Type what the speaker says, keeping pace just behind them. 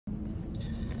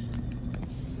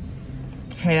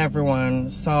Hey everyone,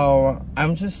 so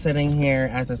I'm just sitting here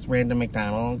at this random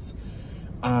McDonald's.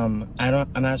 I'm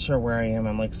not sure where I am.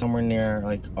 I'm like somewhere near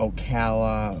like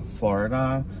Ocala,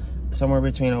 Florida. Somewhere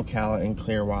between Ocala and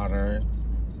Clearwater.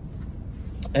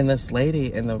 And this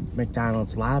lady in the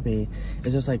McDonald's lobby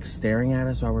is just like staring at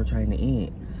us while we're trying to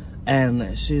eat.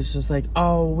 And she's just like,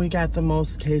 oh, we got the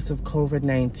most case of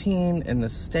COVID-19 in the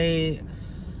state.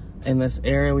 In this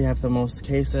area, we have the most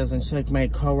cases. And she's like, my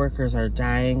coworkers are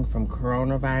dying from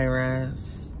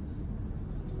coronavirus.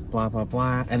 Blah, blah,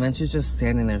 blah. And then she's just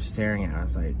standing there staring at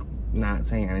us, like, not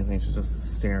saying anything. She's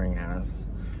just staring at us.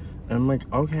 And I'm like,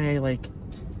 okay, like,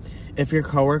 if your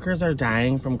coworkers are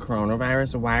dying from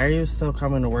coronavirus, why are you still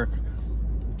coming to work?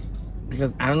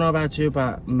 Because I don't know about you,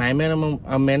 but a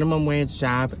minimum wage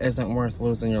job isn't worth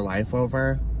losing your life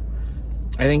over.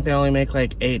 I think they only make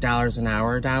like $8 an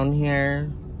hour down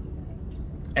here.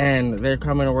 And they're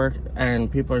coming to work and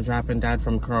people are dropping dead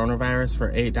from coronavirus for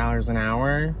 $8 an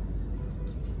hour.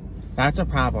 That's a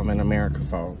problem in America,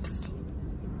 folks.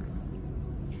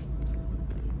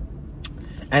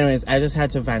 Anyways, I just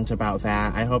had to vent about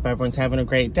that. I hope everyone's having a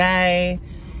great day.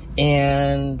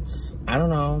 And I don't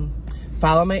know.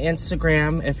 Follow my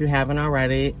Instagram if you haven't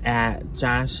already at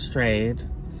Josh Strayed.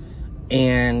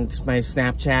 And my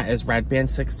Snapchat is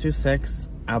redband626.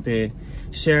 I'll be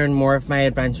sharing more of my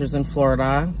adventures in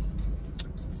Florida.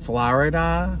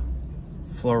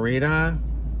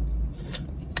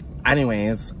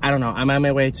 Anyways, I don't know. I'm on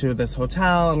my way to this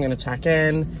hotel. I'm going to check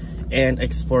in and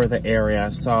explore the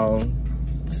area. So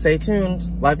stay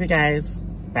tuned. Love you guys.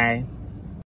 Bye.